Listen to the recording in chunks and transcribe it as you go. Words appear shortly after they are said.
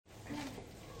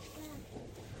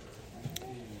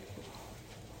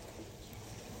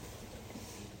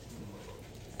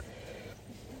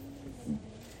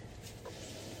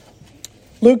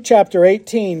Luke chapter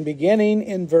 18, beginning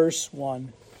in verse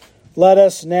 1. Let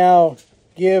us now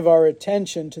give our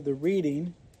attention to the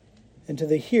reading and to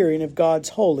the hearing of God's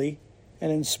holy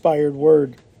and inspired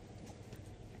word.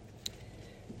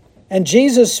 And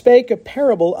Jesus spake a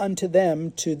parable unto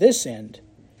them to this end,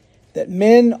 that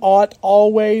men ought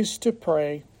always to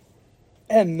pray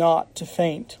and not to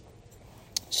faint,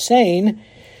 saying,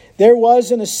 There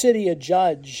was in a city a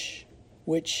judge,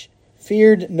 which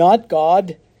feared not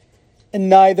God, and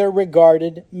neither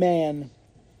regarded man.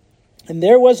 And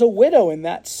there was a widow in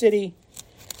that city,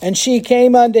 and she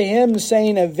came unto him,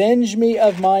 saying, Avenge me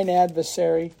of mine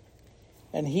adversary.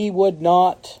 And he would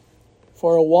not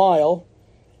for a while.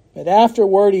 But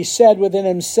afterward he said within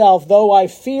himself, Though I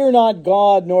fear not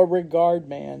God, nor regard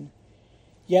man,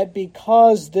 yet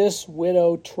because this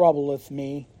widow troubleth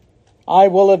me, I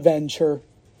will avenge her,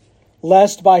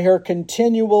 lest by her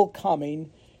continual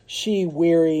coming she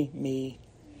weary me.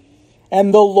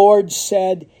 And the Lord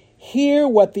said, Hear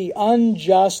what the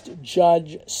unjust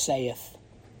judge saith.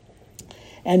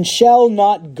 And shall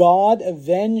not God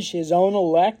avenge his own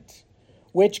elect,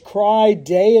 which cry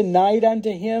day and night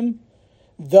unto him,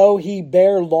 though he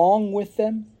bear long with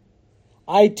them?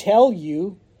 I tell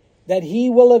you that he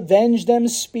will avenge them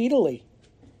speedily.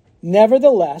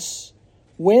 Nevertheless,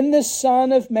 when the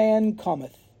Son of Man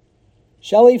cometh,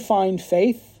 shall he find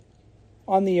faith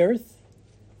on the earth?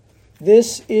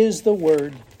 This is the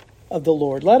word of the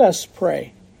Lord. Let us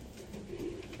pray.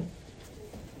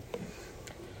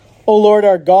 O Lord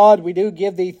our God, we do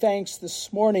give thee thanks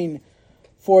this morning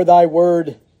for thy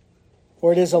word,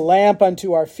 for it is a lamp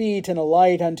unto our feet and a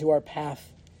light unto our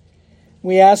path.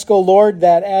 We ask, O Lord,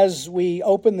 that as we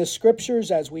open the Scriptures,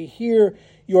 as we hear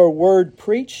your word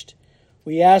preached,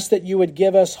 we ask that you would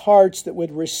give us hearts that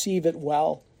would receive it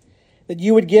well, that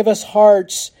you would give us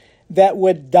hearts that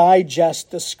would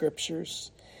digest the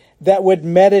Scriptures, that would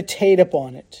meditate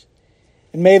upon it.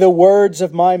 And may the words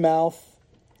of my mouth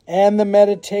and the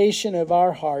meditation of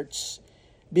our hearts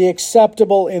be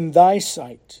acceptable in thy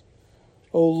sight,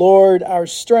 O Lord, our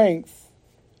strength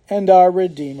and our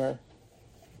Redeemer.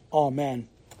 Amen.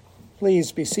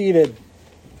 Please be seated.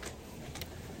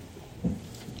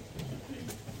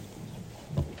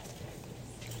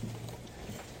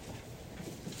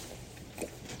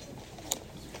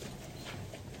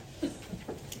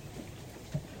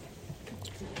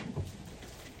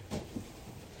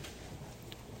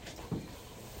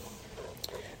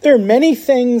 There are many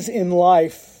things in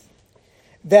life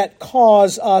that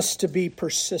cause us to be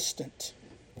persistent.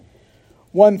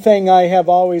 One thing I have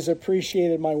always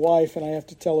appreciated my wife, and I have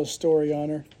to tell a story on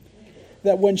her,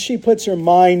 that when she puts her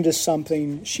mind to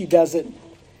something, she doesn't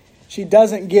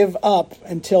give up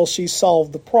until she's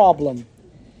solved the problem.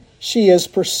 She is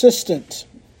persistent.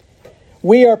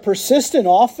 We are persistent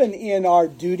often in our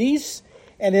duties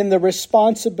and in the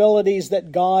responsibilities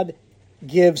that God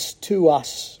gives to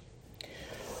us.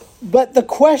 But the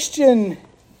question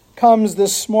comes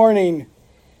this morning,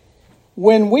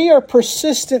 when we are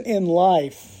persistent in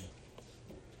life,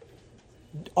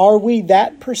 are we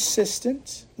that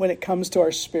persistent when it comes to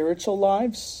our spiritual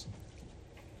lives?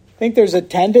 I think there's a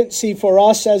tendency for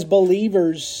us as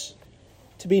believers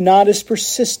to be not as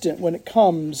persistent when it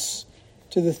comes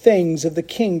to the things of the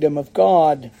kingdom of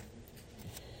God.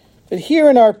 But here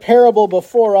in our parable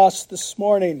before us this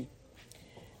morning,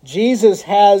 Jesus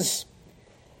has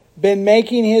been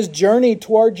making his journey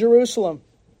toward Jerusalem.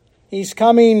 He's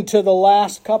coming to the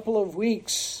last couple of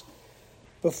weeks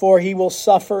before he will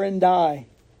suffer and die.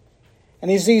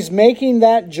 And as he's making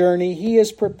that journey, he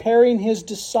is preparing his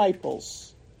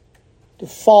disciples to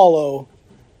follow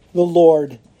the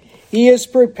Lord. He is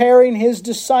preparing his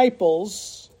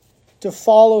disciples to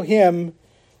follow him,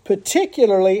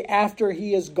 particularly after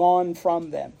he is gone from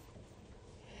them.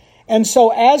 And so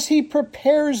as he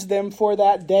prepares them for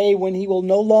that day when he will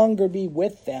no longer be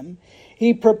with them,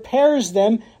 he prepares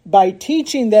them by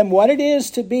teaching them what it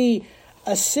is to be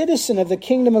a citizen of the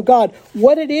kingdom of God,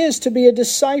 what it is to be a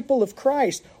disciple of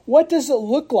Christ. What does it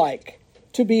look like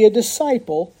to be a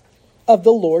disciple of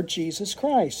the Lord Jesus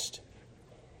Christ?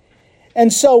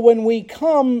 And so when we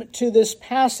come to this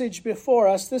passage before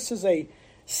us, this is a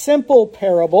simple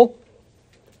parable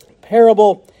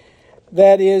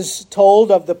that is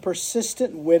told of the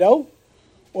persistent widow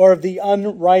or of the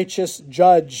unrighteous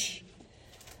judge.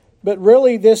 But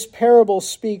really this parable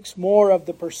speaks more of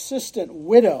the persistent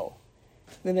widow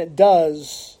than it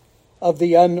does of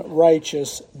the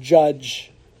unrighteous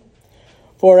judge.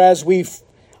 For as we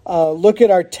look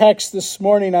at our text this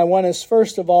morning, I want us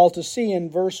first of all to see in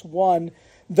verse 1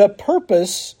 the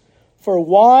purpose for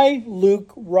why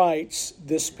Luke writes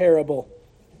this parable.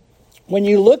 When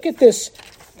you look at this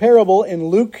parable in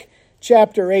Luke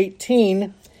chapter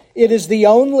 18. It is the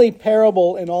only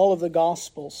parable in all of the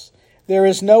Gospels. There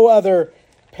is no other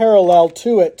parallel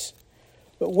to it.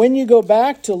 But when you go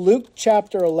back to Luke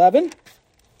chapter 11,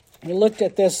 we looked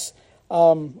at this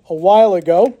a while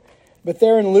ago, but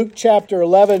there in Luke chapter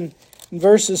 11,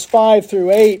 verses 5 through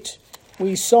 8,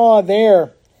 we saw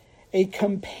there a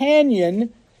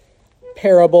companion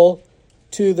parable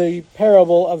to the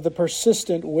parable of the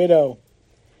persistent widow.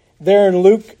 There in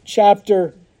Luke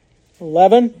chapter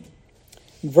 11,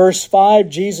 verse 5,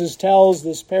 Jesus tells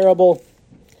this parable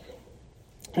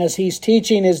as he's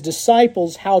teaching his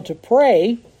disciples how to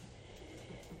pray.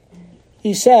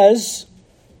 He says,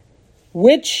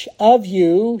 "Which of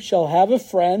you shall have a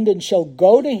friend, and shall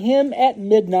go to him at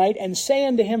midnight, and say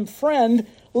unto him, Friend,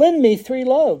 lend me 3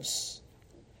 loaves.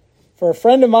 For a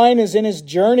friend of mine is in his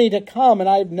journey to come, and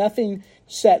I have nothing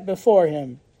set before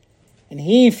him. And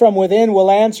he from within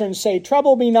will answer and say,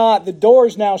 Trouble me not, the door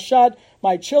is now shut,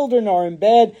 my children are in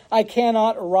bed, I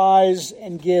cannot arise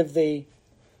and give thee.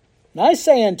 And I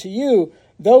say unto you,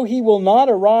 though he will not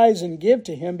arise and give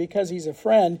to him because he's a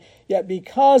friend, yet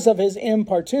because of his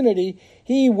importunity,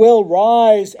 he will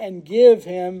rise and give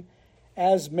him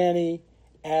as many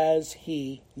as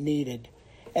he needed."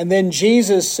 And then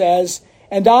Jesus says,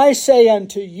 "And I say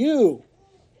unto you,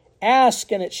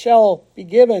 ask and it shall be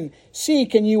given,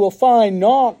 seek and you will find,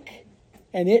 knock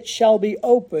and it shall be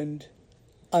opened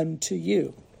unto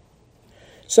you."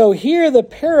 So here the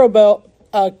parable,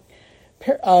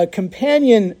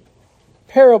 companion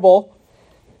parable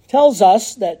tells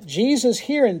us that Jesus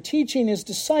here in teaching his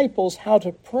disciples how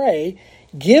to pray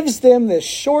gives them this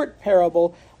short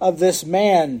parable of this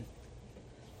man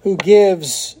who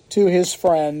gives to his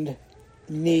friend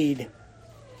need.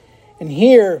 And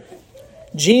here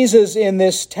Jesus in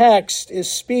this text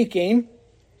is speaking,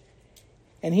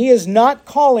 and he is not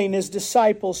calling his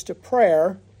disciples to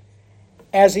prayer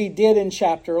as he did in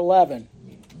chapter 11.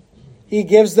 He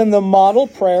gives them the model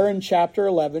prayer in chapter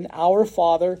 11, Our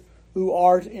Father who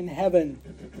art in heaven.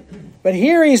 But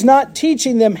here he's not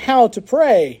teaching them how to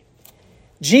pray.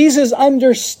 Jesus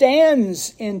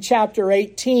understands in chapter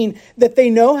 18 that they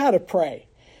know how to pray.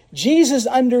 Jesus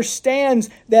understands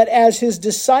that as his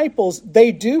disciples,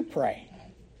 they do pray.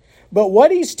 But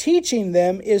what he's teaching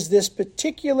them is this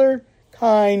particular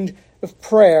kind of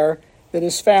prayer that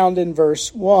is found in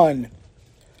verse 1.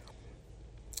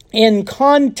 In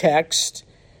context,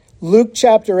 Luke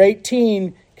chapter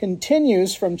 18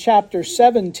 continues from chapter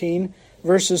 17,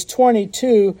 verses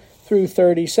 22 through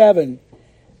 37.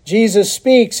 Jesus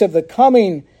speaks of the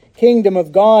coming kingdom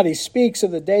of God. He speaks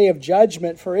of the day of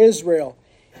judgment for Israel.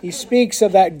 He speaks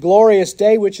of that glorious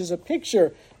day, which is a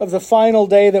picture of the final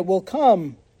day that will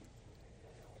come.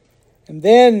 And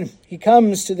then he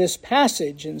comes to this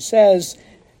passage and says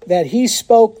that he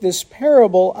spoke this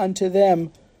parable unto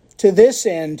them to this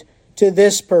end, to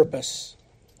this purpose.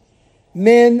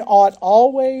 Men ought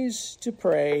always to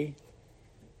pray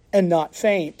and not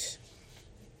faint.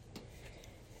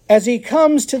 As he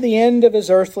comes to the end of his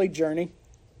earthly journey,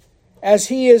 as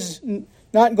he is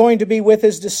not going to be with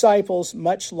his disciples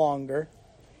much longer,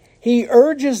 he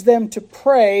urges them to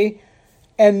pray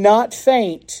and not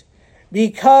faint,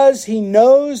 because he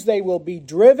knows they will be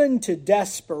driven to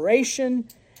desperation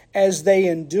as they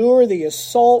endure the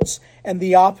assaults and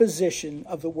the opposition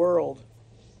of the world.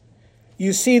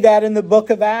 You see that in the book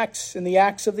of Acts, in the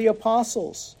Acts of the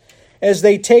Apostles, as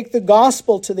they take the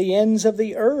gospel to the ends of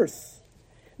the earth,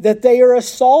 that they are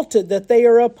assaulted, that they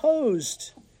are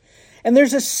opposed. And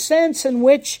there's a sense in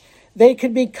which they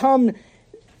could become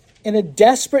in a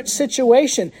desperate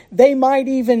situation. They might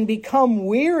even become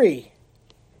weary.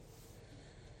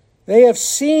 They have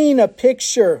seen a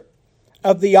picture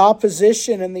of the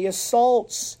opposition and the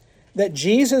assaults that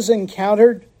Jesus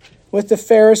encountered with the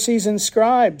Pharisees and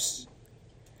scribes.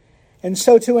 And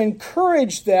so to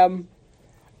encourage them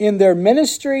in their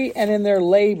ministry and in their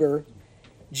labor,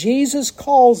 Jesus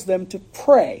calls them to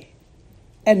pray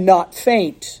and not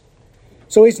faint.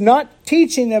 So he's not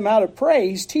teaching them how to pray.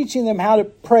 He's teaching them how to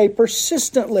pray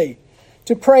persistently,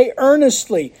 to pray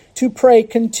earnestly, to pray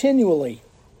continually.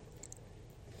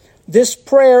 This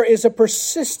prayer is a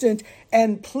persistent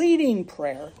and pleading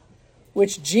prayer,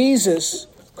 which Jesus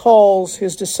calls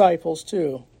his disciples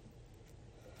to.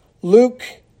 Luke,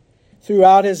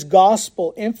 throughout his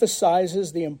gospel,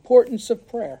 emphasizes the importance of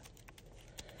prayer.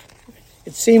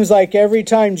 It seems like every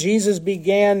time Jesus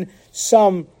began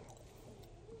some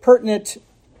pertinent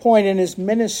point in his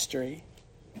ministry,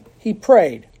 he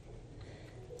prayed.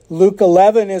 Luke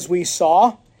 11, as we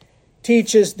saw,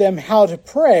 teaches them how to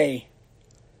pray.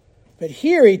 But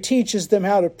here he teaches them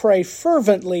how to pray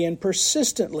fervently and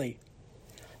persistently.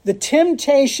 The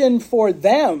temptation for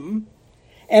them,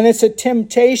 and it's a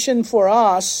temptation for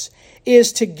us,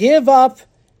 is to give up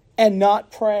and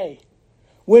not pray.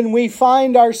 When we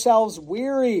find ourselves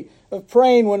weary of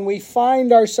praying, when we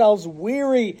find ourselves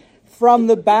weary from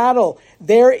the battle,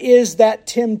 there is that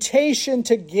temptation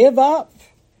to give up,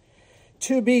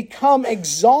 to become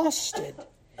exhausted.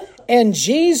 And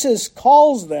Jesus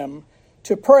calls them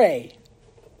to pray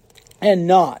and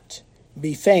not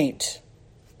be faint.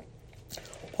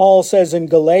 Paul says in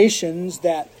Galatians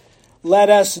that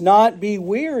let us not be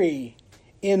weary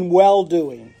in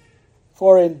well-doing,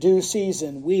 for in due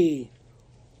season we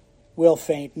will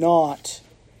faint not.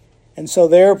 And so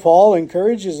there Paul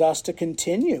encourages us to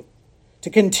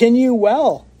continue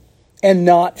well and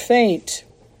not faint.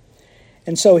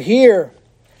 And so here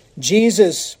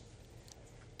Jesus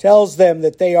tells them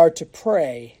that they are to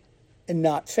pray and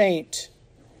not faint.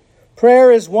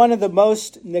 Prayer is one of the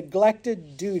most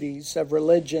neglected duties of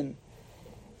religion.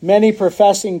 Many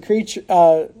professing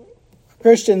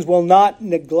Christians will not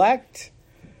neglect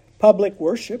public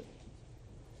worship.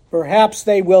 Perhaps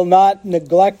they will not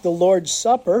neglect the Lord's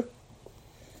Supper,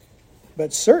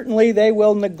 but certainly they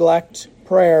will neglect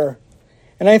prayer.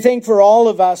 And I think for all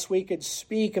of us, we could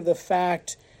speak of the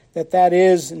fact that that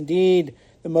is indeed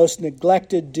the most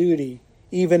neglected duty,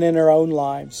 even in our own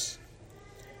lives.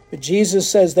 But Jesus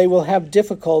says they will have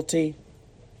difficulty,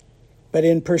 but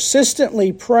in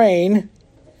persistently praying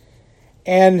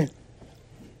and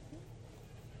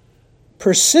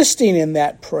persisting in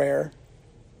that prayer,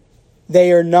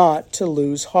 they are not to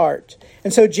lose heart.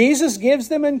 And so Jesus gives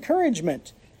them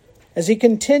encouragement as he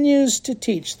continues to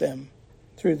teach them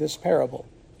through this parable.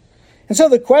 And so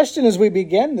the question as we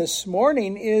begin this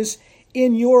morning is,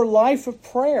 in your life of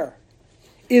prayer,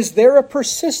 is there a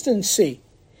persistency?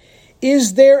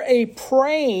 Is there a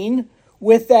praying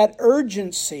with that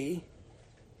urgency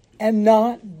and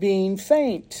not being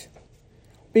faint?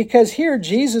 Because here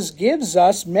Jesus gives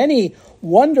us many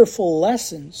wonderful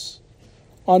lessons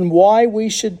on why we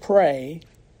should pray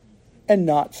and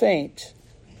not faint.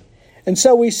 And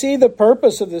so we see the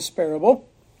purpose of this parable.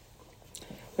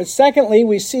 But secondly,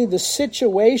 we see the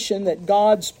situation that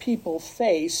God's people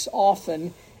face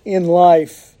often in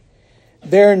life.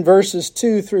 There in verses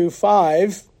 2 through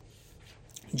 5,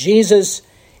 Jesus,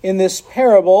 in this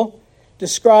parable,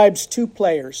 describes two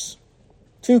characters,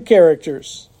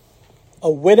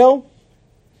 a widow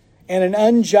and an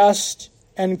unjust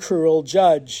and cruel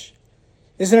judge.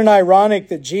 Isn't it ironic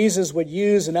that Jesus would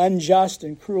use an unjust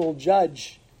and cruel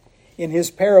judge in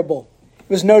his parable? It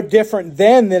was no different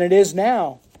then than it is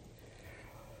now.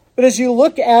 But as you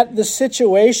look at the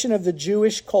situation of the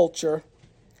Jewish culture,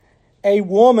 a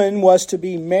woman was to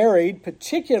be married,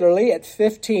 particularly at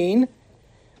 15.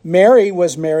 Mary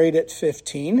was married at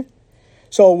 15.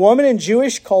 So a woman in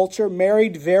Jewish culture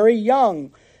married very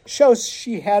young shows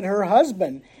she had her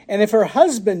husband. And if her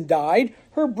husband died,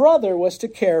 her brother was to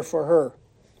care for her,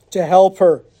 to help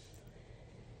her.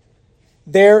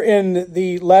 There in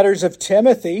the letters of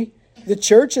Timothy, the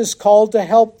church is called to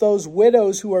help those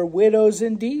widows who are widows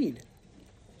indeed.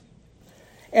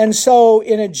 And so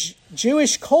in a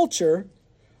Jewish culture,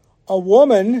 a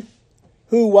woman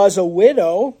who was a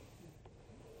widow,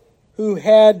 who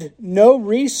had no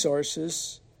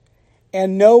resources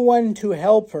and no one to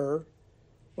help her,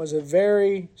 was a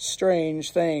very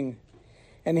strange thing.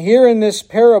 And here in this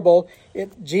parable,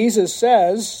 Jesus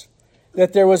says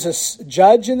that there was a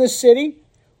judge in the city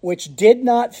which did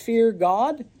not fear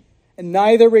God and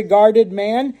neither regarded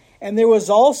man. And there was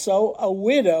also a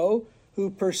widow who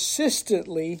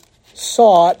persistently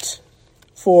sought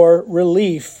for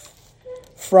relief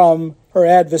from her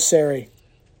adversary.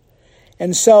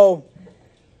 And so,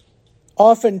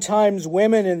 oftentimes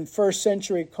women in first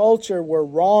century culture were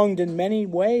wronged in many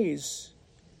ways,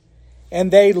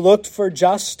 and they looked for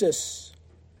justice.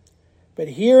 But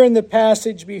here in the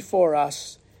passage before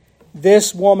us,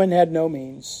 this woman had no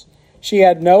means. She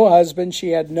had no husband, she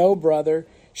had no brother,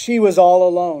 she was all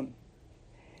alone.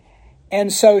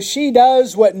 And so she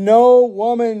does what no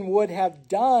woman would have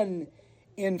done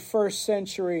in first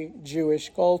century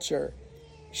Jewish culture.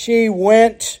 She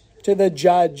went to the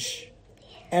judge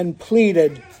and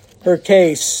pleaded her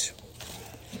case.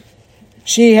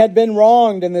 She had been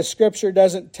wronged, and the scripture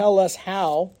doesn't tell us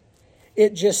how.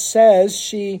 It just says,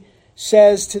 she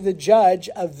says to the judge,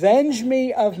 "Avenge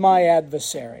me of my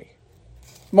adversary."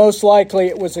 Most likely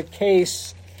it was a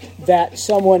case that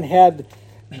someone had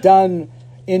done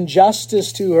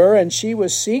injustice to her, and she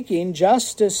was seeking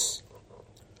justice.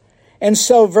 And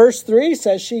so verse 3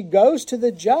 says she goes to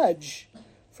the judge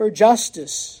for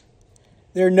justice.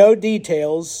 There are no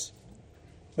details,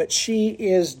 but she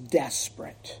is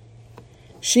desperate.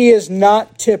 She is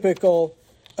not typical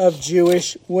of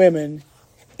Jewish women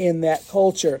in that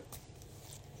culture.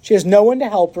 She has no one to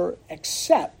help her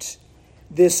except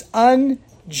this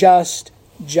unjust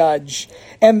judge.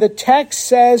 And the text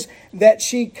says that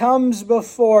she comes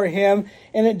before him,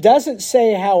 and it doesn't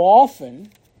say how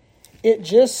often. It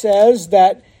just says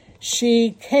that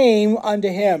she came unto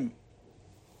him.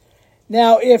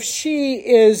 Now, if she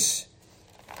is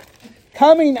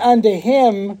coming unto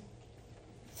him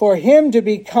for him to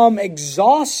become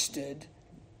exhausted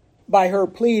by her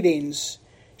pleadings,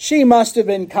 she must have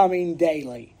been coming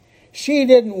daily. She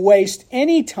didn't waste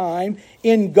any time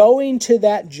in going to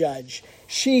that judge.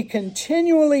 She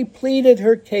continually pleaded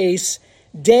her case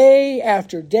day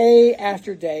after day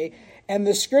after day. And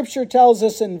the scripture tells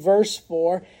us in verse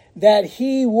 4 that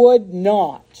he would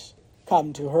not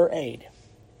come to her aid.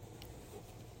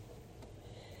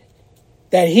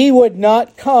 That he would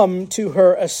not come to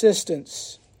her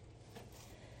assistance.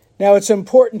 Now, it's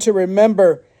important to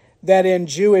remember that in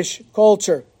Jewish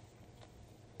culture,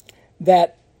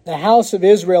 that the house of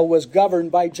Israel was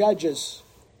governed by judges.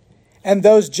 And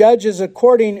those judges,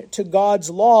 according to God's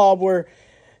law, were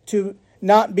to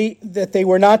not be, that they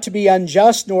were not to be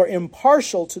unjust nor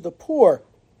impartial to the poor,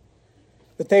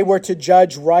 but they were to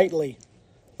judge rightly.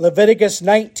 Leviticus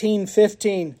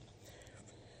 19:15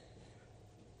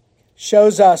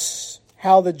 shows us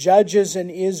how the judges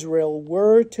in Israel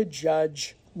were to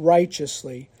judge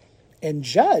righteously and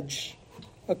judge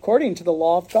according to the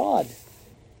law of God.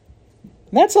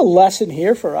 And that's a lesson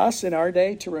here for us in our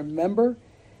day to remember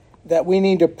that we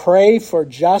need to pray for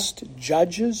just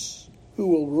judges who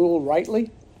will rule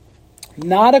rightly,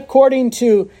 not according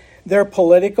to their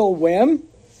political whim,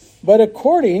 but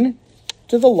according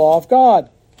to the law of God.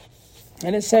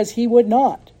 And it says he would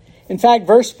not. In fact,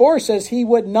 verse 4 says he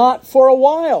would not for a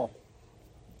while.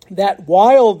 That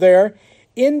while there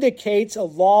indicates a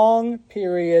long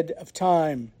period of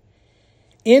time,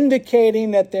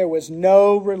 indicating that there was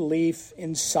no relief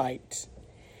in sight.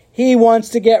 He wants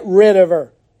to get rid of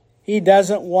her. He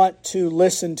doesn't want to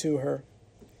listen to her.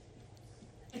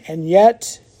 And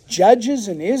yet, judges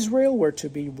in Israel were to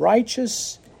be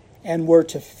righteous and were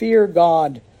to fear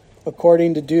God,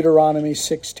 according to Deuteronomy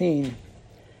 16.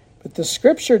 But the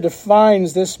scripture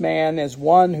defines this man as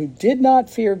one who did not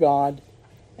fear God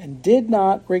and did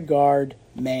not regard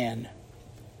man.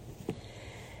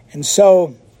 And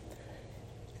so,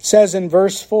 it says in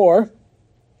verse 4,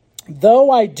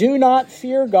 though I do not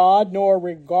fear God nor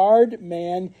regard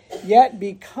man, yet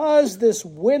because this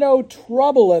widow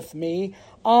troubleth me,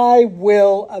 I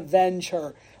will avenge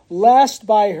her, lest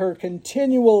by her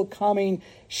continual coming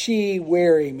she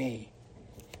weary me.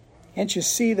 Can't you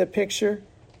see the picture?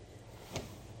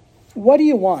 What do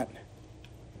you want?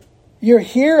 You're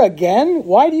here again?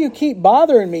 Why do you keep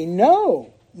bothering me?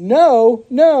 No, no,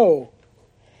 no.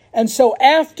 And so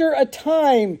after a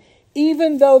time,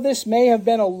 even though this may have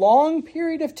been a long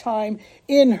period of time,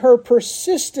 in her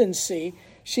persistency,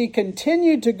 she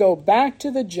continued to go back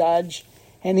to the judge,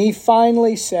 and he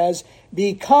finally says,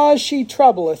 because she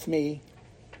troubleth me,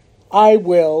 I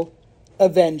will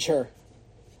avenge her.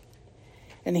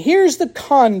 And here's the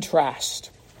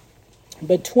contrast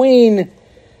between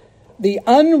the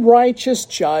unrighteous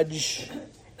judge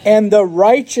and the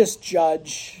righteous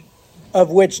judge of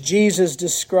which Jesus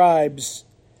describes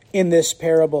in this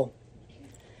parable.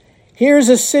 Here's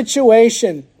a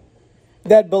situation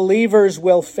that believers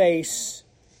will face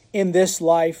in this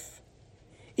life.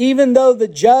 Even though the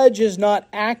judge is not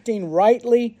acting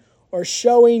rightly or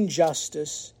showing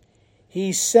justice,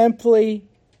 he simply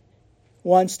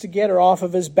wants to get her off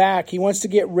of his back. He wants to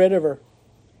get rid of her.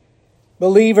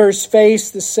 Believers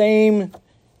face the same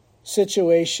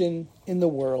situation in the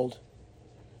world.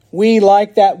 We,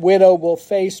 like that widow, will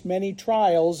face many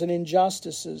trials and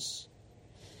injustices.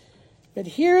 But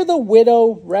here the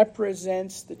widow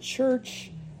represents the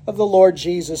church of the Lord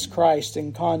Jesus Christ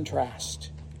in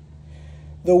contrast.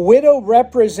 The widow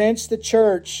represents the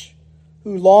church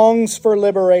who longs for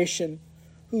liberation,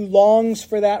 who longs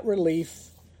for that relief,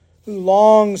 who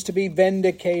longs to be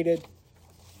vindicated.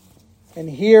 And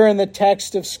here in the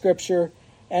text of Scripture,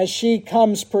 as she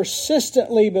comes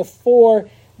persistently before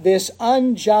this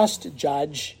unjust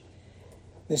judge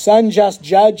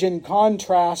in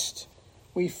contrast,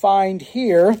 we find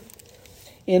here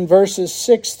in verses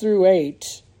 6 through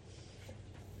 8,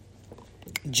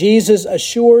 Jesus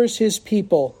assures his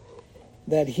people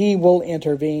that he will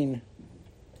intervene.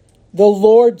 The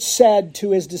Lord said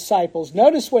to his disciples,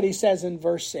 notice what he says in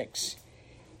verse 6,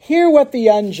 hear what the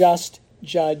unjust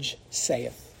judge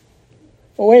saith.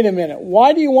 Well, wait a minute.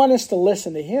 Why do you want us to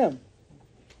listen to him?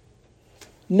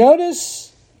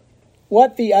 Notice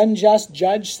what the unjust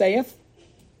judge saith?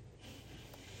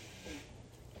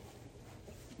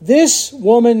 This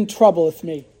woman troubleth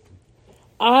me.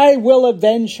 I will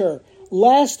avenge her,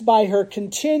 lest by her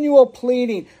continual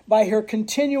pleading, by her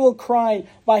continual crying,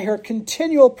 by her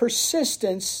continual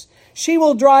persistence, she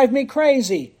will drive me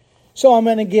crazy. So I'm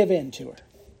going to give in to her.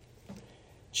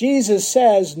 Jesus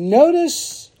says,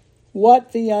 notice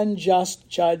what the unjust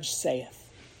judge saith.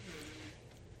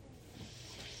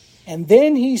 And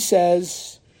then he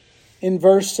says in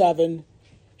verse 7,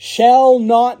 shall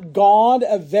not God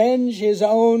avenge his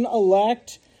own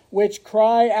elect, which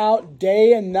cry out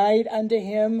day and night unto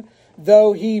him,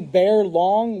 though he bear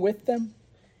long with them?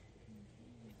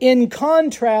 In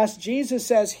contrast, Jesus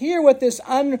says, hear what this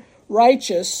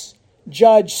unrighteous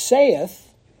judge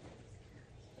saith,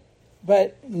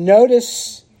 but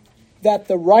notice that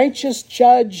the righteous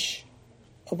judge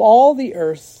of all the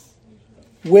earth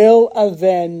will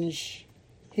avenge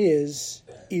his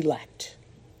elect.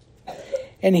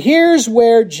 And here's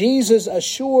where Jesus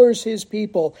assures his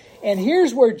people, and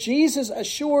here's where Jesus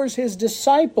assures his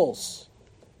disciples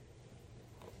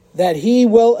that he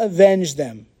will avenge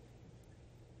them.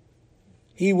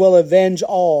 He will avenge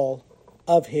all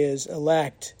of his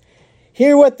elect.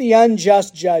 Hear what the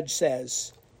unjust judge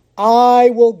says.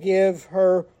 I will give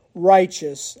her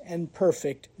righteous and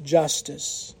perfect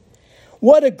justice.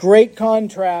 What a great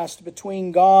contrast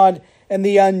between God and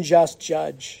the unjust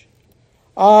judge.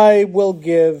 I will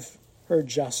give her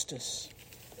justice.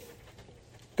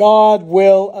 God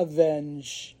will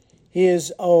avenge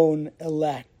his own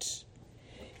elect.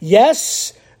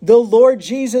 Yes, the Lord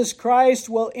Jesus Christ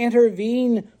will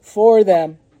intervene for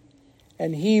them,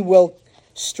 and he will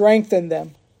strengthen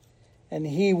them, and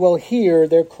he will hear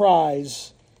their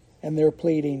cries and their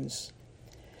pleadings.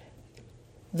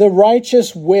 The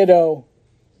righteous widow,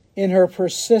 in her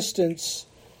persistence,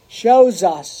 shows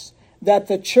us that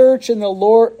the church of the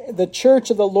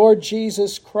Lord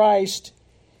Jesus Christ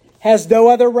has no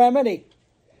other remedy.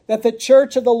 That the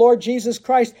church of the Lord Jesus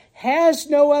Christ has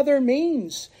no other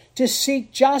means to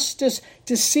seek justice,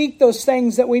 to seek those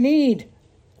things that we need.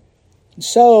 And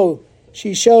so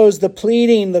she shows the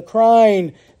pleading, the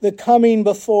crying, the coming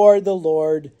before the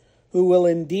Lord, who will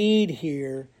indeed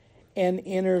hear and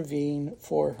intervene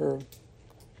for her.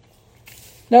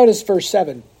 Notice verse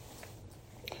 7.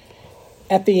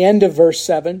 At the end of verse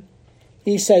 7,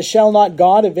 he says, shall not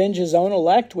God avenge his own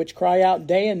elect, which cry out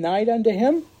day and night unto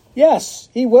him? Yes,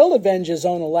 he will avenge his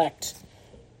own elect.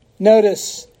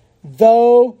 Notice,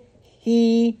 though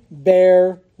he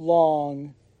bear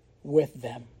long with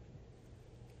them.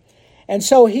 And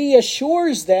so he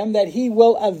assures them that he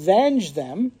will avenge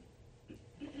them,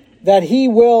 that he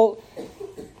will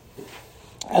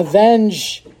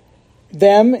avenge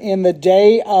them in the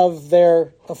day of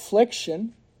their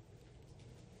affliction.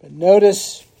 But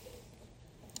notice,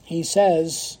 he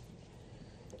says,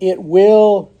 it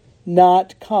will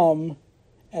not come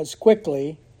as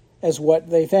quickly as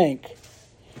what they think.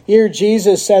 Here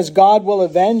Jesus says God will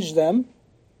avenge them,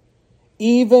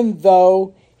 even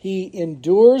though he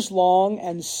endures long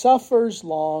and suffers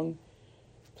long,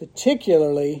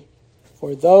 particularly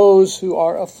for those who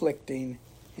are afflicting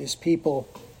his people.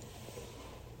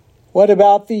 What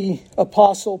about the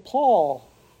Apostle Paul?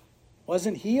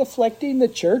 Wasn't he afflicting the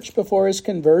church before his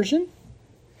conversion?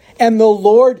 And the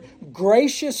Lord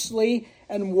graciously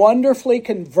and wonderfully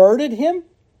converted him?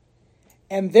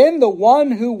 And then the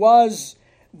one who was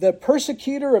the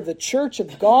persecutor of the church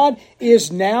of God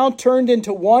is now turned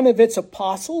into one of its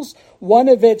apostles, one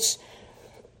of its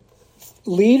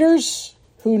leaders,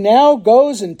 who now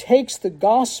goes and takes the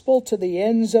gospel to the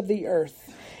ends of the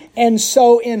earth. And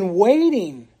so in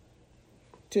waiting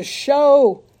to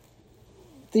show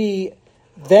the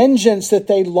vengeance that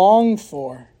they long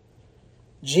for,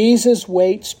 Jesus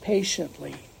waits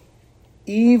patiently,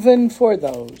 even for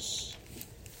those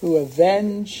who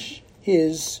avenge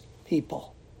his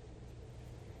people.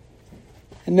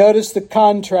 And notice the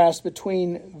contrast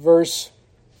between verse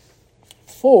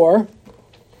 4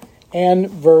 and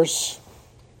verse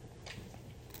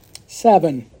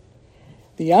 7.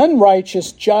 The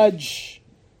unrighteous judge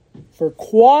for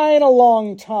quite a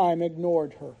long time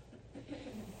ignored her.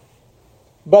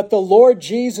 But the Lord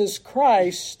Jesus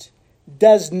Christ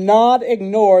does not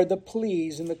ignore the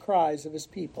pleas and the cries of his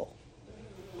people.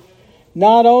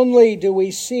 Not only do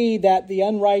we see that the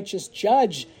unrighteous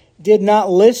judge did not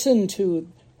listen to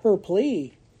her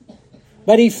plea,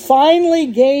 but he finally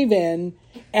gave in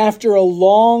after a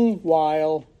long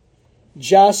while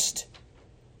just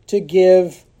to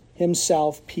give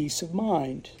himself peace of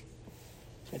mind.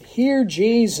 But here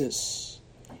Jesus,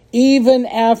 even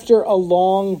after a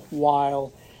long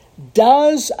while,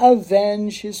 does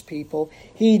avenge his people.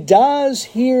 He does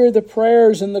hear the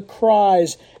prayers and the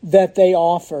cries that they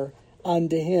offer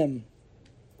unto him.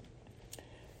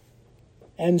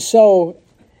 And so,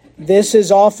 this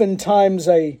is oftentimes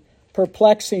a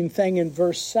perplexing thing in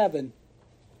verse 7.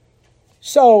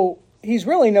 So, he's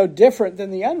really no different than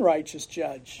the unrighteous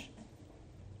judge,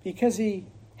 because he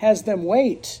has them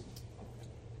wait.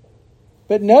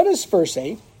 But notice verse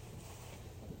 8.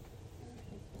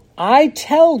 I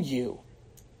tell you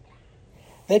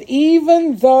that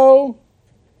even though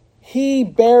he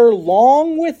bear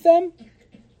long with them,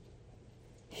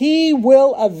 he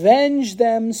will avenge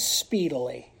them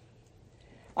speedily.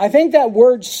 I think that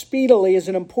word speedily is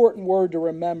an important word to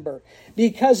remember,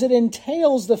 because it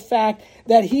entails the fact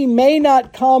that he may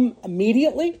not come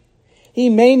immediately. He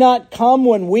may not come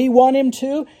when we want him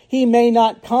to. He may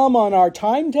not come on our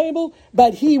timetable,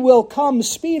 but he will come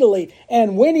speedily.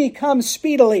 And when he comes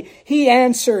speedily, he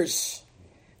answers.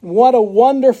 What a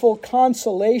wonderful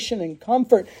consolation and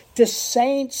comfort to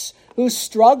saints who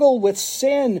struggle with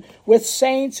sin, with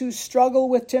saints who struggle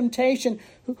with temptation,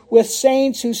 with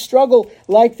saints who struggle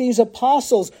like these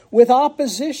apostles, with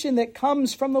opposition that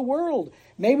comes from the world.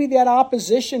 Maybe that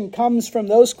opposition comes from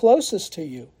those closest to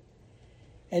you.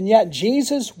 And yet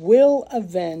Jesus will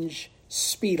avenge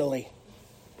speedily.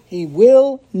 He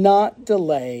will not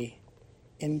delay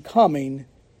in coming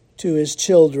to his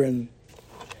children.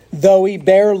 Though he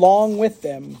bear long with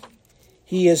them,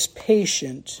 he is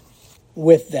patient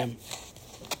with them.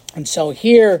 And so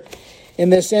here in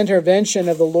this intervention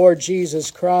of the Lord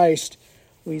Jesus Christ,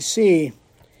 we see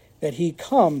that he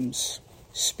comes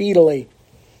speedily.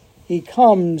 He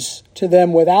comes to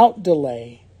them without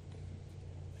delay.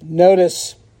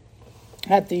 Notice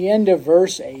at the end of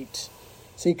verse 8,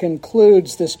 as he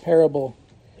concludes this parable,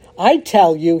 I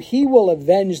tell you, he will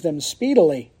avenge them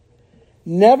speedily.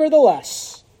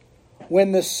 Nevertheless,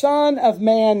 when the Son of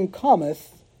Man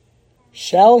cometh,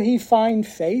 shall he find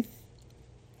faith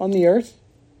on the earth?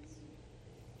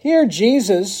 Here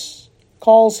Jesus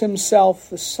calls himself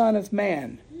the Son of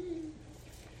Man.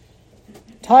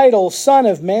 Title, Son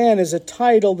of Man, is a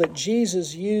title that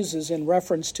Jesus uses in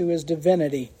reference to his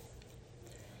divinity.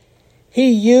 He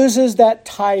uses that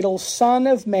title, Son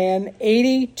of Man,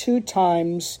 82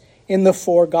 times in the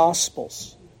 4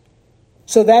 Gospels.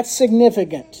 So that's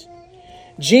significant.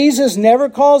 Jesus never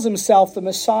calls himself the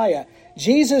Messiah.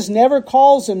 Jesus never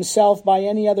calls himself by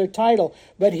any other title.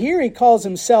 But here he calls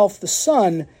himself the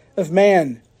Son of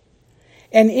Man.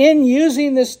 And in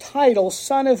using this title,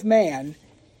 Son of Man,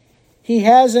 he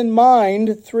has in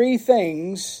mind 3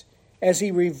 things as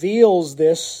he reveals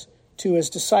this to his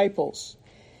disciples.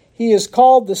 He is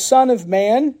called the Son of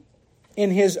Man in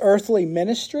his earthly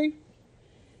ministry.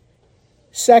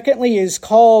 Secondly, he is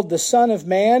called the Son of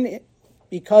Man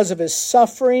because of his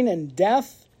suffering and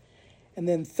death. And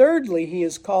then thirdly, he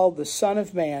is called the Son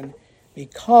of Man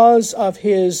because of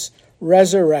his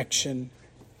resurrection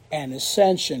and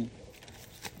ascension.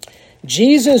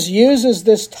 Jesus uses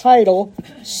this title,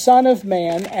 Son of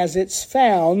Man, as it's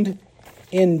found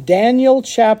in Daniel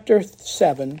chapter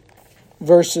 7,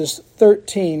 verses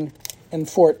 13 and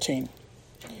 14.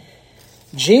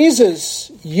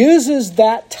 Jesus uses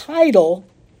that title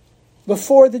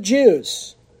before the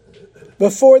Jews,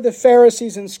 before the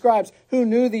Pharisees and scribes who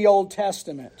knew the Old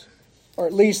Testament, or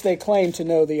at least they claimed to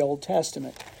know the Old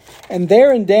Testament. And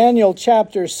there in Daniel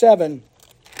chapter 7,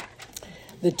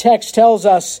 the text tells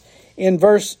us in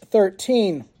verse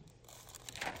 13,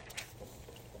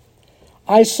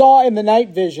 I saw in the night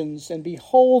visions, and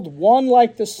behold, one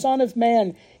like the Son of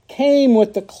Man came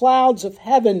with the clouds of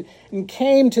heaven and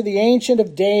came to the Ancient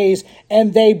of Days,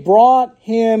 and they brought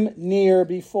him near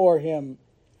before him.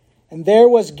 And there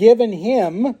was given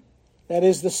him, that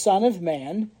is the Son of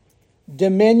Man,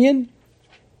 dominion,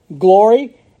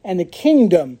 glory, and a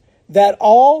kingdom, that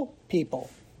all people,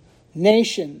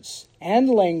 nations, and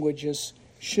languages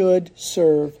should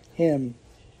serve him.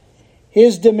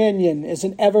 His dominion is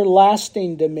an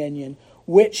everlasting dominion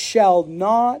which shall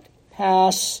not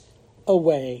pass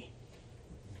away.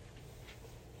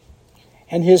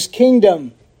 And his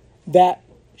kingdom that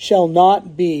shall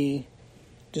not be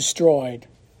destroyed.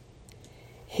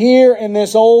 Here in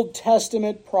this Old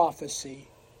Testament prophecy,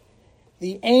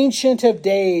 the Ancient of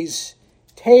Days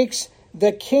takes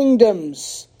the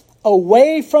kingdoms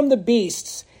away from the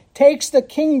beasts, takes the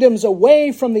kingdoms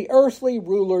away from the earthly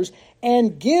rulers,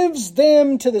 and gives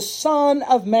them to the Son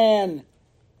of Man.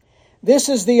 This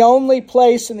is the only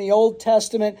place in the Old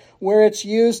Testament where it's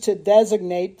used to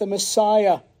designate the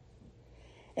Messiah.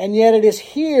 And yet it is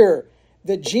here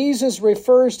that Jesus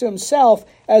refers to himself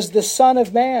as the Son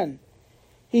of Man.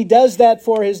 He does that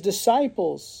for his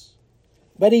disciples.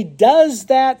 But he does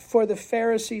that for the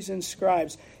Pharisees and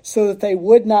scribes so that they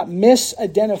would not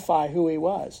misidentify who he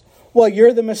was. Well,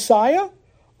 you're the Messiah?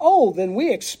 Oh, then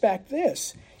we expect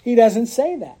this. He doesn't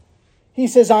say that. He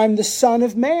says, I'm the Son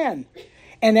of Man.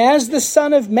 And as the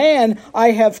Son of Man,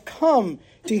 I have come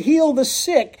to heal the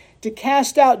sick, to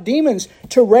cast out demons,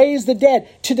 to raise the dead,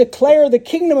 to declare the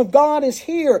kingdom of God is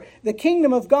here. The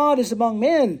kingdom of God is among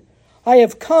men. I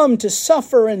have come to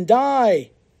suffer and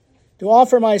die, to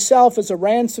offer myself as a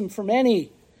ransom for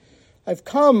many. I've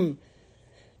come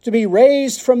to be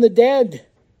raised from the dead,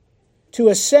 to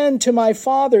ascend to my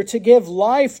Father, to give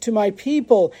life to my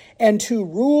people, and to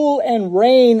rule and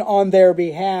reign on their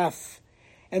behalf.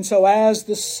 And so as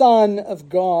the Son of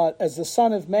God, as the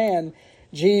Son of Man,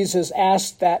 Jesus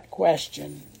asked that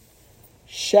question.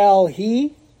 Shall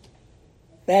he,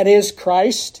 that is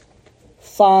Christ,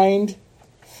 find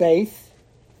faith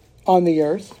on the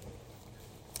earth?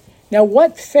 Now,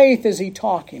 what faith is he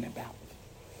talking about?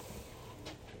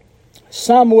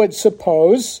 Some would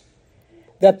suppose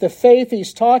that the faith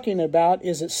he's talking about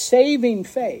is a saving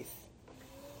faith,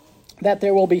 that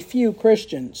there will be few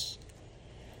Christians.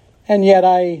 And yet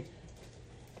I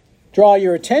draw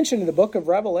your attention to the book of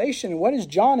Revelation. What does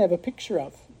John have a picture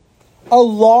of? A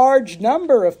large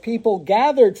number of people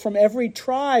gathered from every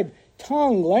tribe,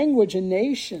 tongue, language, and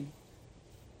nation.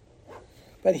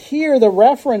 But here the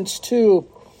reference to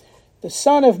the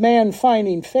Son of Man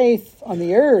finding faith on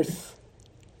the earth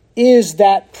is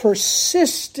that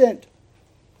persistent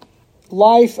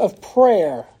life of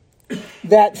prayer,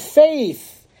 that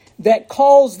faith that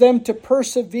calls them to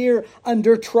persevere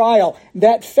under trial,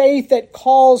 that faith that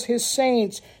calls his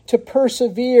saints to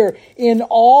persevere in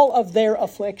all of their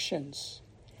afflictions.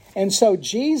 And so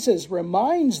Jesus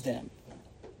reminds them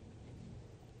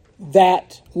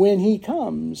that when he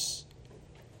comes,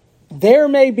 there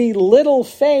may be little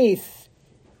faith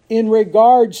in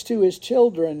regards to his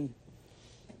children,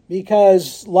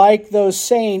 because like those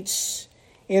saints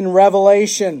in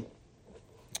Revelation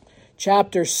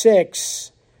chapter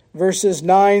 6, verses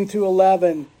 9 through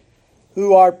 11,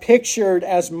 who are pictured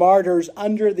as martyrs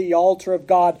under the altar of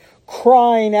God,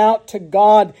 crying out to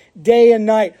God day and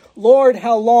night, Lord,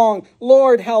 how long?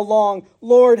 Lord, how long?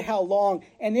 Lord, how long?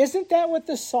 And isn't that what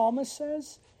the psalmist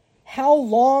says? How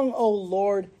long, O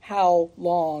Lord, how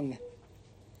long?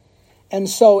 And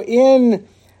so in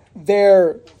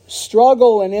their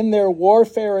struggle and in their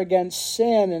warfare against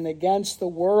sin and against the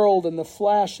world and the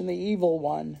flesh and the evil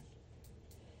one,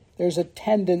 there's a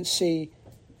tendency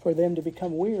for them to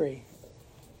become weary,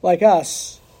 like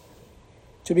us,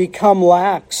 to become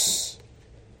lax.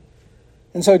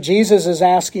 And so Jesus is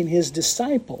asking his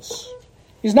disciples.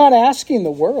 He's not asking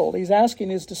the world. He's asking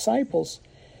his disciples,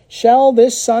 shall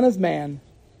this Son of Man,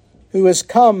 who has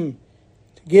come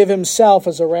to give himself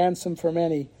as a ransom for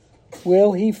many,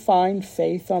 will he find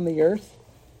faith on the earth?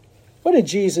 What did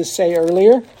Jesus say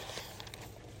earlier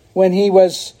when he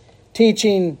was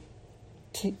teaching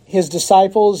his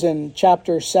disciples in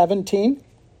chapter 17?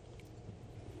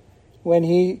 When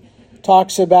he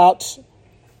talks about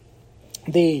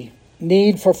the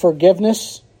need for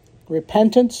forgiveness,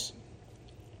 repentance,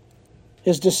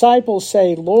 his disciples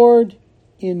say, Lord,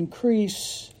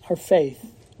 increase our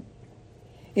faith.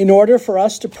 In order for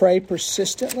us to pray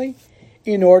persistently,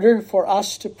 in order for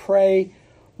us to pray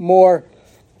more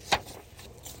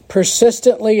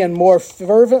persistently and more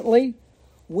fervently,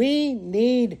 we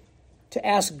need to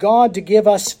ask God to give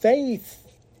us faith,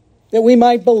 that we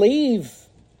might believe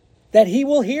that he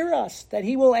will hear us, that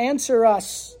he will answer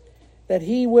us, that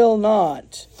he will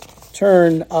not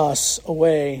turn us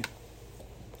away.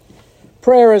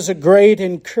 Prayer is a great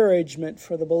encouragement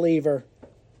for the believer.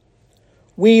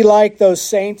 We, like those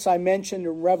saints I mentioned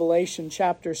in Revelation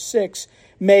chapter 6,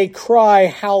 may cry,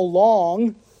 how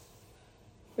long?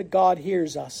 But God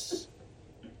hears us.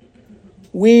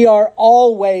 We are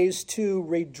always to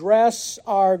redress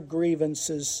our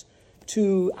grievances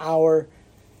to our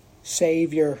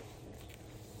Savior,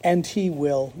 and he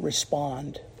will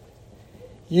respond.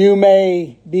 You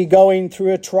may be going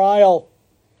through a trial,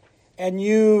 and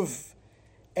you've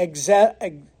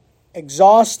exhausted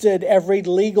every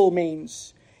legal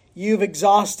means. You've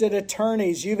exhausted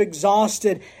attorneys. You've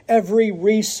exhausted every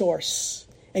resource.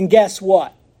 And guess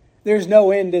what? There's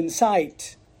no end in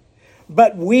sight.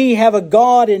 But we have a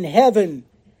God in heaven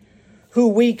who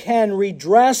we can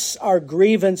redress our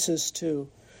grievances to,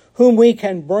 whom we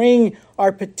can bring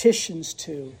our petitions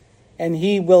to, and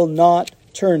he will not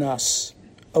turn us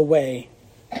away.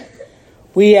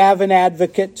 We have an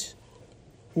advocate,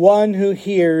 one who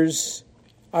hears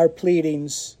our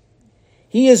pleadings.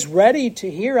 He is ready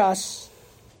to hear us.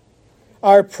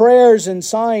 Our prayers and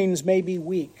signs may be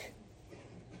weak.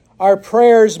 Our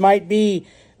prayers might be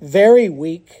very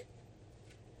weak,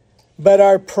 but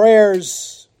our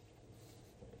prayers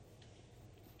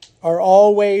are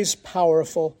always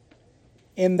powerful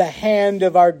in the hand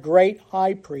of our great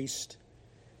high priest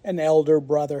and elder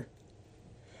brother.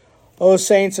 Oh,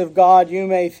 saints of God, you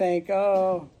may think,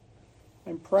 oh,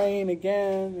 I'm praying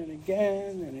again and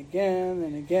again and again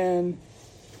and again,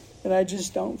 and I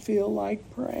just don't feel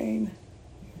like praying.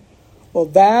 Well,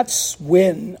 that's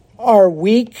when our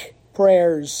weak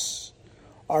prayers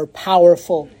are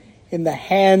powerful in the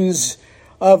hands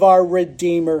of our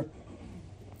Redeemer,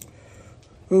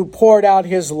 who poured out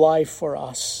his life for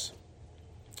us.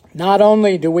 Not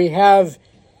only do we have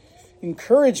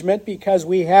encouragement because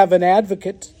we have an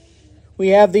advocate, we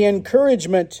have the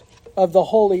encouragement of the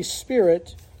Holy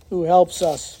Spirit who helps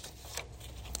us.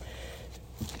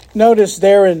 Notice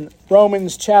there in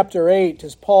Romans chapter 8,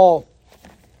 as Paul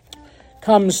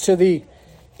comes to the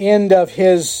end of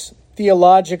his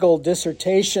theological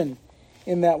dissertation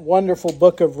in that wonderful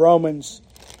book of Romans,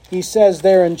 he says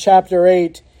there in chapter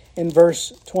 8 in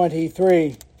verse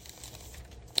 23,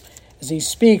 as he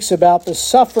speaks about the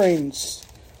sufferings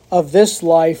of this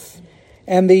life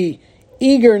and the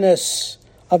eagerness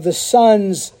of the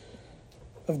sons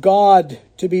of God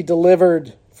to be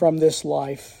delivered from this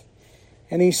life.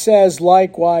 And he says,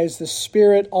 likewise, the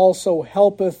Spirit also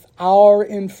helpeth our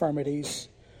infirmities,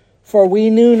 for we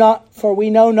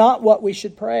know not what we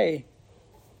should pray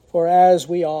for as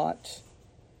we ought.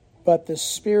 But the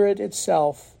Spirit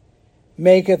itself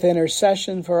maketh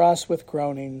intercession for us with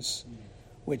groanings,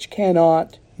 which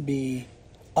cannot be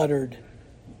uttered.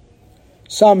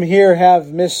 Some here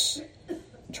have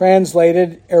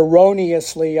mistranslated,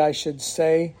 erroneously I should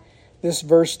say. This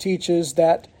verse teaches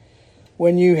that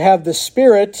when you have the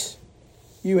Spirit,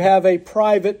 you have a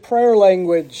private prayer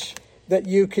language that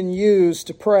you can use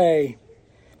to pray.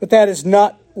 But that is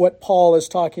not what Paul is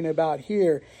talking about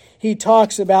here. He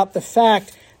talks about the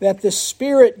fact that the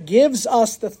Spirit gives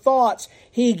us the thoughts.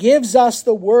 He gives us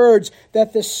the words,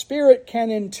 that the Spirit can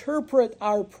interpret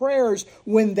our prayers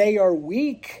when they are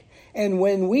weak. And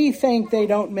when we think they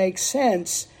don't make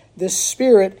sense, the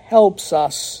Spirit helps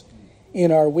us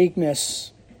in our weakness.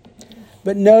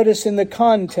 But notice in the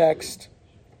context,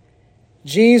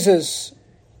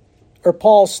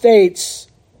 Paul states,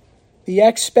 the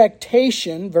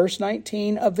expectation, verse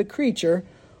 19, of the creature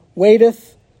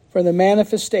waiteth for the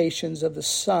manifestations of the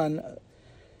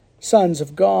sons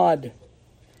of God.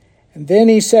 And then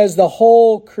he says the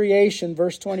whole creation,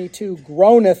 verse 22,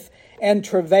 groaneth and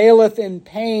travaileth in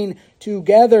pain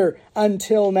together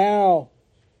until now.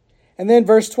 And then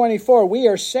verse 24, we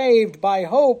are saved by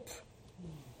hope,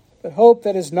 but hope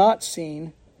that is not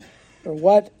seen. For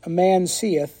what a man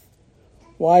seeth,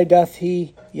 why doth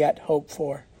he yet hope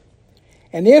for?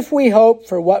 And if we hope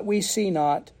for what we see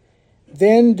not,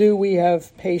 then do we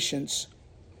have patience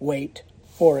wait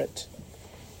for it.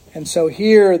 And so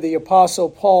here the Apostle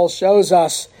Paul shows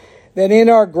us that in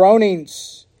our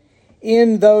groanings,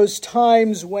 in those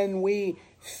times when we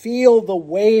feel the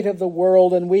weight of the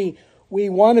world and we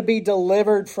want to be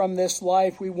delivered from this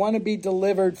life, we want to be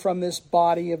delivered from this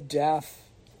body of death,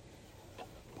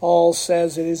 Paul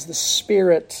says it is the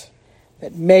Spirit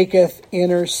that maketh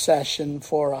intercession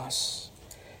for us.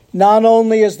 Not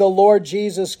only is the Lord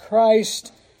Jesus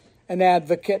Christ an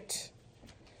advocate,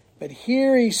 but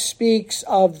here he speaks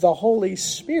of the Holy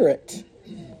Spirit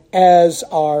as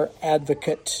our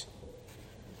advocate,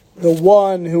 the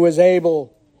one who is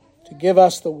able to give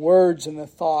us the words and the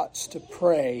thoughts to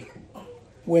pray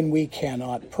when we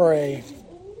cannot pray.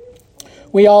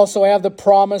 We also have the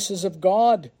promises of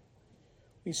God.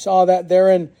 We saw that there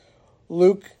in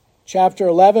Luke chapter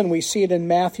 11. We see it in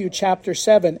Matthew chapter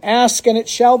 7. Ask and it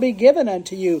shall be given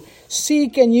unto you.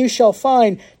 Seek and you shall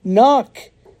find.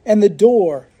 Knock and the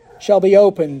door shall be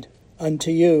opened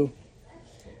unto you.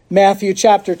 Matthew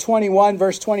chapter 21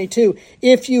 verse 22.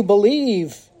 If you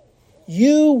believe,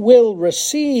 you will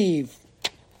receive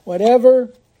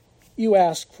whatever you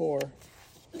ask for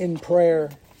in prayer.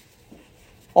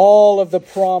 All of the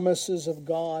promises of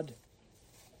God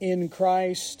in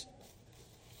Christ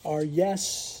are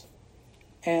yes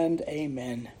and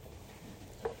amen.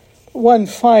 One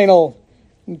final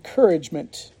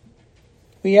encouragement.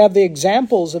 We have the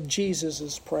examples of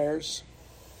Jesus' prayers.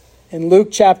 In Luke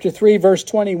chapter 3 verse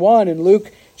 21, in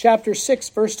Luke chapter 6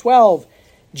 verse 12,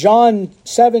 John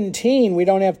 17, we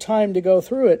don't have time to go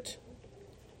through it,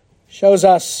 shows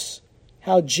us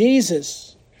how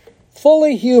Jesus,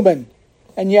 fully human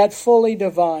and yet fully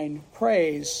divine,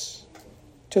 prays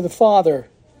to the Father.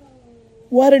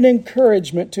 What an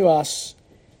encouragement to us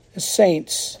as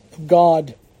saints of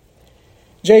God.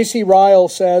 J.C. Ryle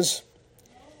says,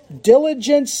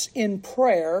 Diligence in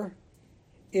prayer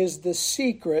is the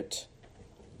secret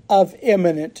of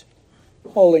eminent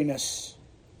holiness.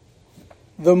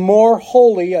 The more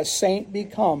holy a saint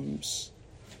becomes,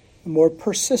 the more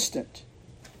persistent,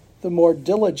 the more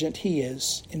diligent he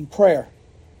is in prayer.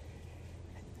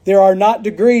 There are not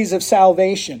degrees of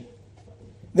salvation.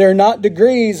 There are not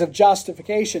degrees of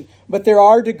justification, but there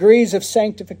are degrees of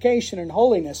sanctification and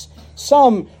holiness.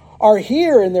 Some are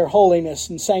here in their holiness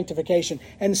and sanctification,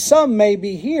 and some may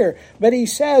be here. But he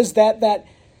says that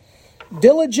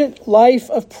diligent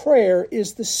life of prayer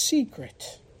is the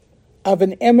secret of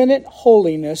an eminent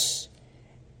holiness,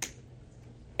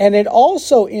 and it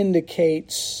also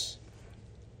indicates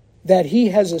that he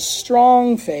has a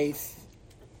strong faith,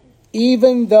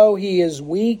 even though he is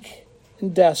weak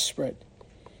and desperate.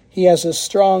 He has a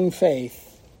strong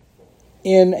faith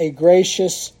in a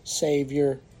gracious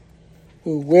Savior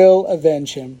who will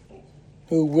avenge him,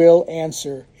 who will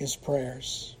answer his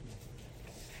prayers.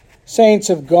 Saints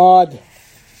of God,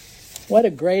 what a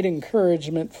great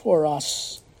encouragement for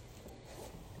us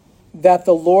that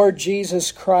the Lord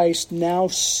Jesus Christ now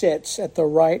sits at the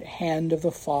right hand of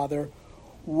the Father,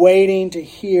 waiting to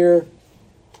hear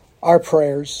our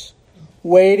prayers,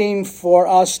 waiting for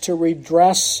us to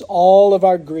redress all of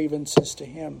our grievances to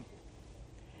him.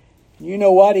 You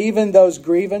know what? Even those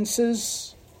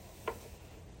grievances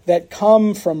that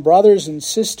come from brothers and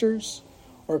sisters,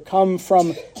 or come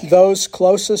from those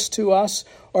closest to us,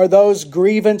 or those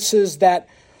grievances that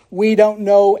we don't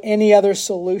know any other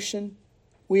solution,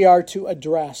 we are to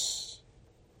address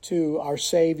to our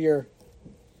Savior.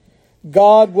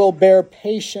 God will bear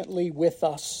patiently with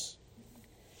us,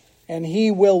 and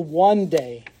he will one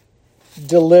day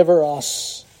deliver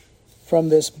us from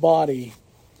this body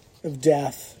of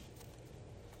death.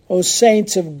 O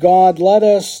saints of God, let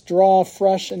us draw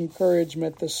fresh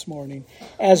encouragement this morning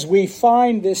as we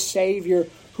find this Savior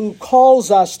who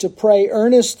calls us to pray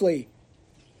earnestly,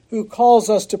 who calls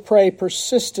us to pray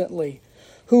persistently,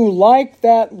 who, like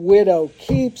that widow,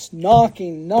 keeps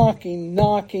knocking,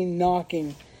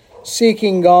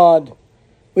 seeking God.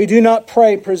 We do not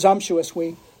pray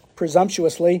presumptuously.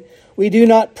 We do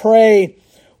not pray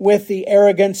with the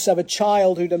arrogance of a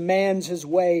child who demands his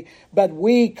way, but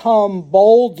we come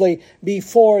boldly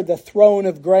before the throne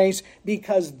of grace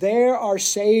because there our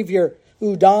Savior,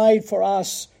 who died for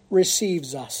us,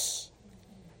 receives us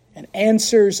and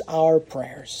answers our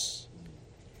prayers.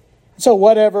 So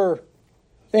whatever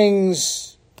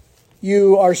things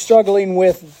you are struggling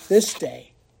with this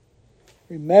day,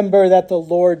 remember that the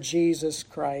Lord Jesus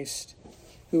Christ,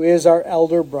 who is our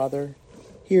elder brother,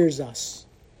 hears us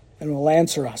and will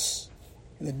answer us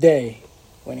in the day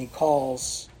when he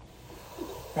calls.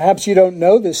 Perhaps you don't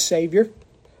know this Savior.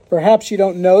 Perhaps you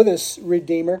don't know this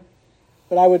Redeemer.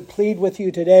 But I would plead with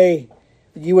you today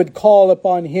that you would call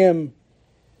upon him,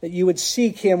 that you would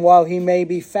seek him while he may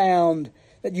be found,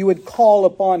 that you would call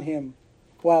upon him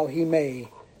while he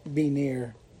may be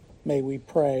near. May we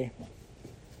pray.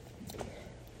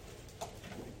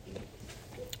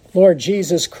 Lord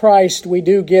Jesus Christ, we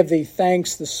do give thee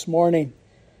thanks this morning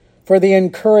for the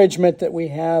encouragement that we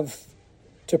have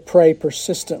to pray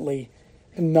persistently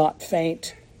and not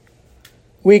faint.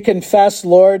 We confess,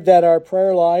 Lord, that our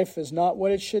prayer life is not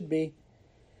what it should be,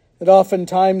 that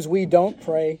oftentimes we don't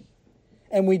pray,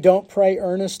 and we don't pray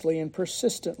earnestly and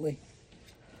persistently.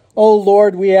 Oh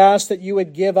Lord, we ask that you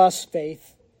would give us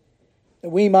faith, that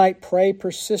we might pray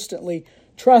persistently,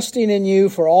 trusting in you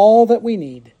for all that we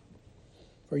need.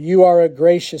 For you are a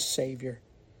gracious Savior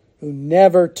who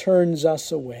never turns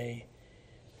us away.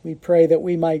 We pray that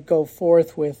we might go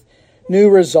forth with new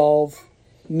resolve,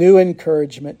 new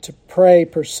encouragement to pray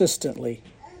persistently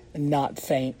and not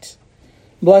faint.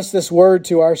 Bless this word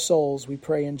to our souls, we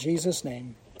pray in Jesus'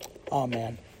 name.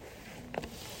 Amen.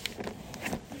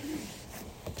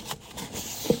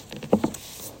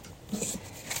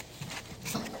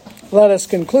 Let us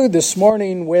conclude this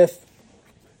morning with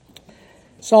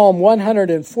Psalm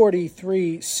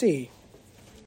 143c.